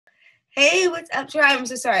Hey, what's up, Tribe? I'm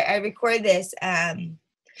so sorry. I recorded this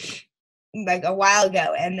like a while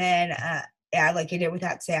ago, and then yeah, like I did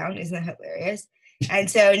without sound. Isn't that hilarious?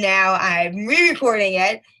 And so now I'm re-recording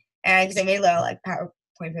it, and because I made a little like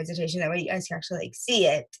PowerPoint presentation, that way you guys can actually like see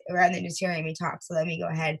it rather than just hearing me talk. So let me go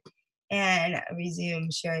ahead and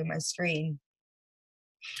resume sharing my screen.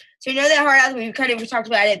 So you know that heart health, we talked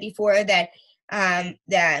about it before, that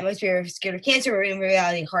that most people are scared of cancer, but in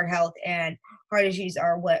reality, heart health and heart issues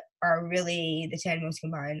are what are really the 10 most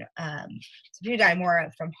combined. So people die more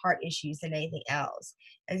from heart issues than anything else.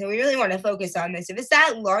 And so we really want to focus on this. If it's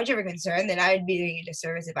that large of a concern, then I would be doing a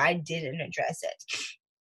disservice if I didn't address it.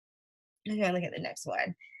 Okay, look at the next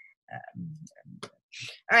one.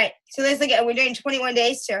 All right, so let's look at, we're doing 21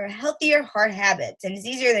 days to healthier heart habits, and it's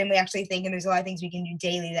easier than we actually think, and there's a lot of things we can do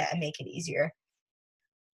daily that make it easier.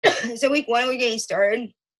 So week 1, we're getting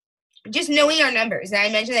started just knowing our numbers. And I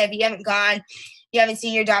mentioned that if you haven't gone, you haven't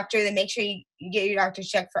seen your doctor, then make sure you get your doctor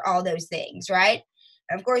checked for all those things, right?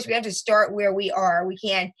 And of course, we have to start where we are. We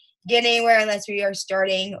can't get anywhere unless we are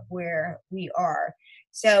starting where we are.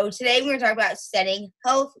 So today we're going to talk about setting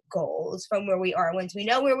health goals from where we are. Once we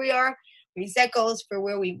know where we are, we set goals for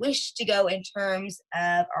where we wish to go in terms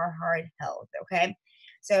of our heart health, okay?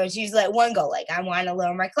 So it's usually like one goal, like I want to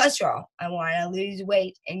lower my cholesterol, I want to lose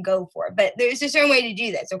weight, and go for it. But there's a certain way to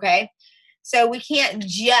do this, okay? So we can't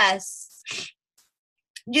just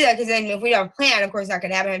do that, because then if we don't plan, of course, it's not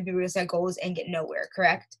going to happen. People set goals and get nowhere,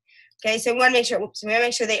 correct? Okay, so we want to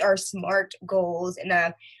make sure they are SMART goals,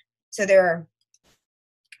 and so they're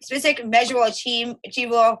specific, measurable,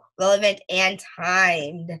 achievable, relevant, and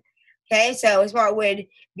timed. Okay, so SMART would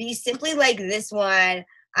be simply like this one.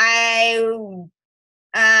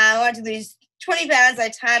 I want to lose 20 pounds by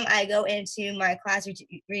the time I go into my class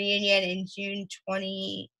reunion in June,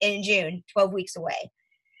 12 weeks away.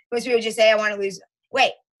 Most people just say, I want to lose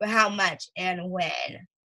weight, but how much and when?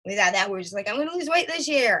 Without that, we're just like, I'm going to lose weight this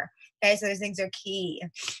year. Okay, so those things are key.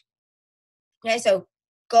 Okay, so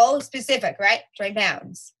goal specific, right? 20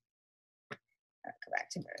 pounds. I'll go back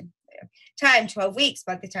to there. Time, 12 weeks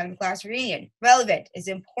by the time of the class reunion. Relevant. It's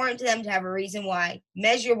important to them to have a reason why.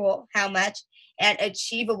 Measurable, how much, and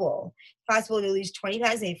achievable. Possible to lose 20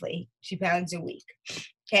 pounds safely, 2 pounds a week.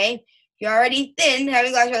 Okay? If you're already thin,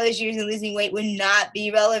 having cholesterol issues and losing weight would not be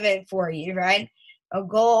relevant for you, right? A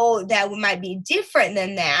goal that might be different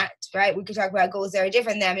than that, right? We could talk about goals that are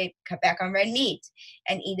different than maybe cut back on red meat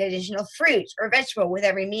and eat additional fruit or vegetable with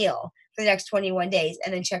every meal for the next 21 days,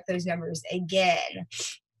 and then check those numbers again.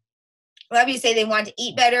 A lot of people say they want to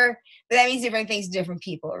eat better, but that means different things to different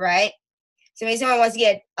people, right? So maybe someone wants to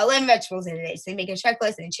get 11 vegetables in a day. So they make a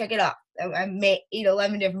checklist and check it off. I may eat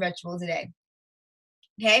 11 different vegetables a day.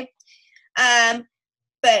 Okay?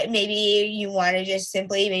 But maybe you want to just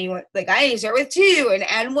simply, like I need to start with 2 and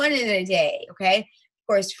add 1 in a day. Okay? Of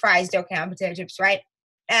course, fries don't count, potato chips, right?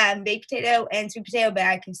 Baked potato and sweet potato, but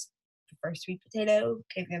I can prefer sweet potato.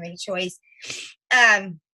 Okay, if you're going to make a choice.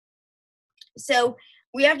 So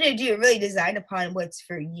we have to do it really designed upon what's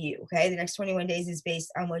for you, okay? The next 21 days is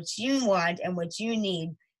based on what you want and what you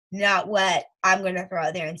need, not what I'm going to throw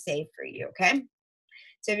out there and say for you, okay?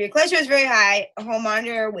 So if your cholesterol is very high, a home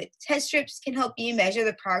monitor with test strips can help you measure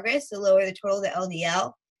the progress to lower the total, the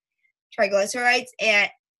LDL, triglycerides,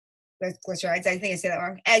 I think I said that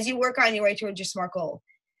wrong, as you work on your way towards your SMART goal.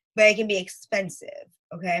 But it can be expensive,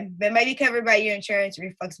 okay? But it might be covered by your insurance or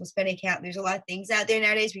your flexible spending account. There's a lot of things out there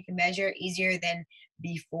nowadays we can measure easier than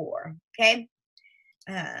before, okay?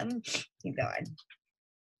 Keep going.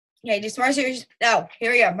 Okay,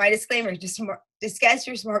 here we go. My disclaimer, discuss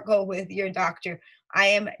your SMART goal with your doctor. I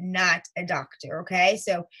am not a doctor, okay?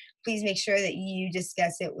 So please make sure that you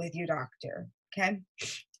discuss it with your doctor, okay? I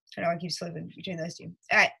don't want to keep slipping between those two.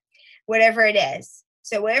 All right, whatever it is.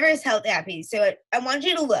 So whatever is health happy. So I want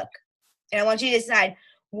you to look, and I want you to decide,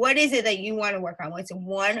 what is it that you want to work on? What's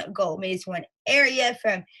one goal? Maybe it's one area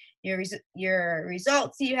from your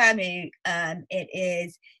results you have. Maybe it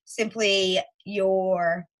is simply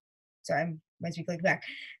must be clicking back.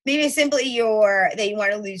 Maybe it's simply that you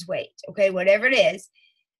want to lose weight. Okay, whatever it is.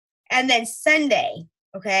 And then Sunday,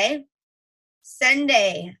 okay?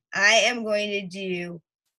 Sunday, I am going to do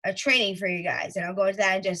a training for you guys, and I'll go into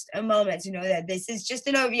that in just a moment to know that this is just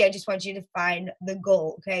an overview. I just want you to find the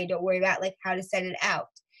goal, okay? Don't worry about like how to set it out.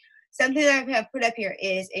 Something that I have put up here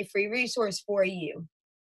is a free resource for you,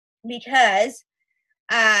 because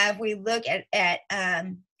if we look at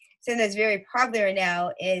something that's very popular now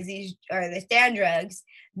is the stand drugs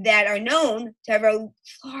that are known to have a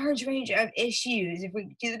large range of issues. If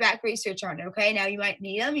we do the back research on it, okay? Now you might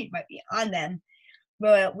need them, you might be on them,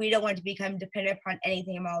 but we don't want to become dependent upon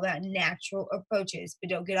anything. I'm all about natural approaches, but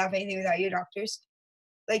don't get off anything without your doctors.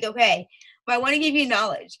 Like, okay, but I want to give you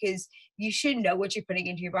knowledge because you should know what you're putting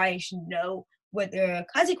into your body. You should know what the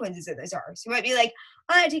consequences of this are. So you might be like,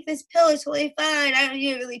 oh, I take this pill, it's totally fine. I don't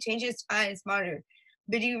need to really change it, it's fine, it's monitored.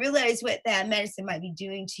 But do you realize what that medicine might be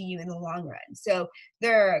doing to you in the long run? So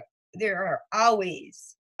there are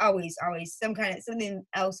always something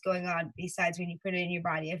else going on besides when you put it in your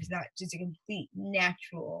body. If it's not just a complete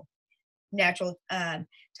natural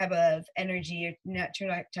type of energy or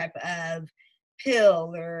natural type of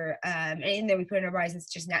pill or anything that we put in our bodies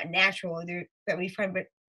that's just not natural that we find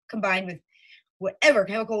combined with whatever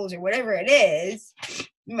chemicals or whatever it is,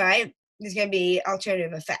 right? There's going to be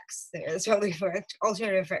alternative effects there. That's probably for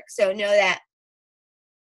alternative effects. So know that.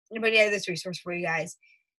 I'm putting together this resource for you guys.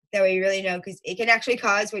 That way you really know, because it can actually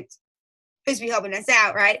cause what's supposed to be helping us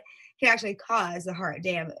out, right? It can actually cause the heart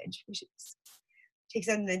damage. We should take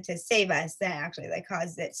something to save us that actually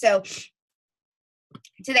causes it. So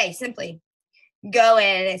today, simply go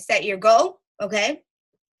in and set your goal, okay?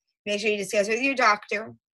 Make sure you discuss with your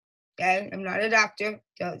doctor, okay? I'm not a doctor,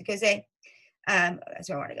 because that's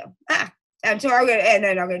where I want to go. Tomorrow, and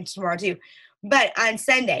then I'll go tomorrow too. But on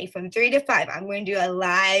Sunday from 3 to 5, I'm going to do a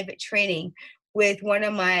live training with one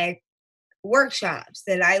of my workshops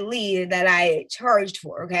that I lead that I charged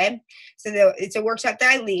for, okay? So it's a workshop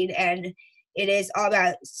that I lead, and it is all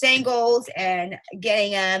about setting goals and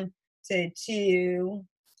getting them sorry.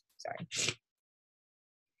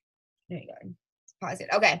 There you go. Pause it.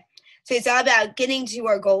 Okay. So it's all about getting to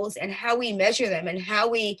our goals and how we measure them and how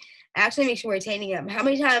we actually make sure we're attaining them. How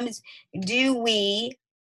many times do we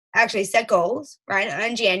actually set goals, right,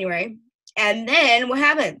 on January? And then what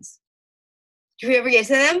happens? Do we ever get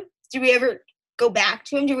to them? Do we ever go back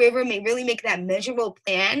to them? Do we ever really make that measurable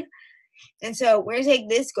plan? And so we're going to take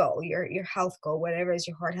this goal, your health goal, whatever is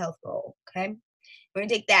your heart health goal, okay? We're going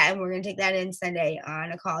to take that, and we're going to take that in Sunday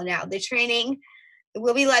on a call. Now, the training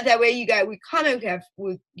will be live. That way we comment,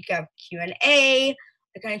 we have Q&A.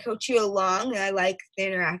 I kind of coach you along, and I like the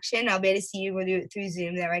interaction. I'll be able to see you. We'll do it through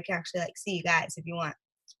Zoom. That way I can actually see you guys if you want.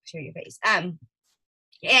 Show your face. And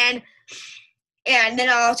then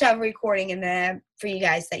I'll also have a recording for you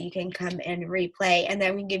guys that you can come and replay. And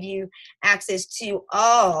then we give you access to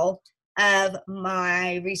all of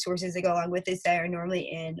my resources that go along with this that are normally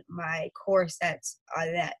in my course that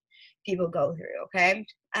people go through, okay?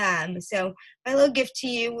 So my little gift to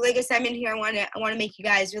you, like I said, I'm in here. I want to make you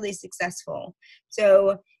guys really successful.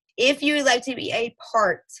 So if you would like to be a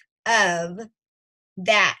part of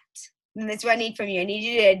that, then that's what I need from you. I need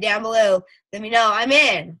you to down below let me know I'm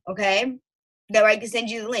in, okay? That way I can send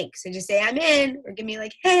you the link. So just say I'm in, or give me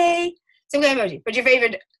hey, some kind of emoji. Put your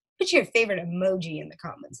favorite emoji in the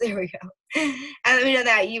comments. There we go. And let me know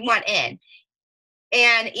that you want in.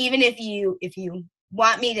 And even if you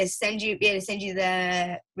want me to be able to send you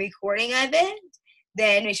the recording of it,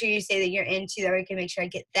 then make sure you say that you're into that. I can make sure I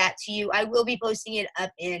get that to you. I will be posting it up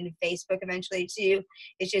in Facebook eventually too.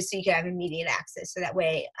 It's just so you can have immediate access. So that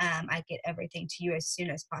way I get everything to you as soon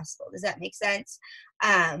as possible. Does that make sense?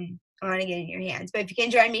 I want to get it in your hands. But if you can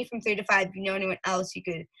join me from 3 to 5, if you know anyone else you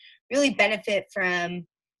could really benefit from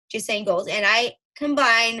just saying goals. And I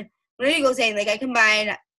combine, when I do goal saying, I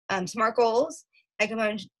combine SMART goals. I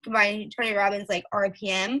combine Tony Robbins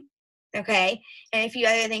RPM, okay, and a few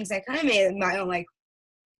other things. I kind of made my own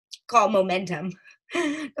called momentum.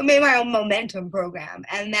 I made my own momentum program,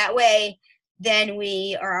 and that way, then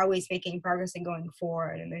we are always making progress and going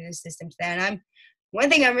forward. And there's a system to that. And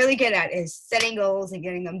one thing I'm really good at is setting goals and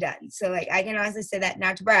getting them done. So I can honestly say that,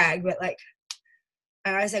 not to brag, but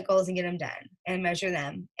I always set goals and get them done and measure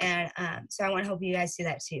them. And so I want to help you guys do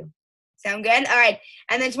that too. Sound good? All right.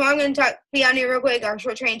 And then tomorrow I'm going to be on here real quick. Our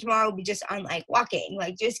short training tomorrow will be just on walking,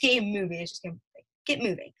 just get moving. It's just going to get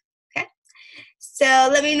moving. Okay. So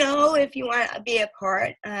let me know if you want to be a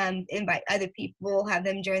part. Invite other people, have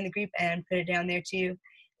them join the group, and put it down there too.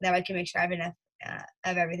 That way I can make sure I have enough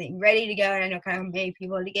of everything ready to go. And I know kind of how many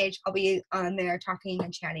people to engage. I'll be on there talking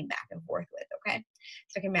and chatting back and forth with. Okay.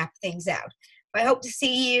 So I can map things out. I hope to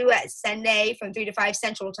see you at Sunday from 3 to 5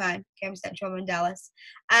 Central Time. Okay, I'm Central, I'm in Dallas.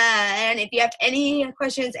 And if you have any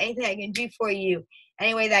questions, anything I can do for you,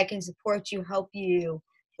 any way that I can support you, help you,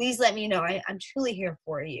 please let me know. I'm truly here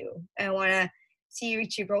for you. I want to see you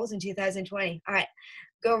reach your goals in 2020. All right,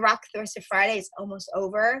 go rock the rest of Friday. It's almost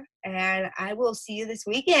over. And I will see you this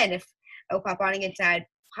weekend. If I'll pop on again tonight.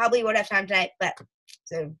 Probably won't have time tonight, but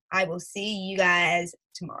so I will see you guys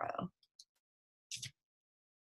tomorrow.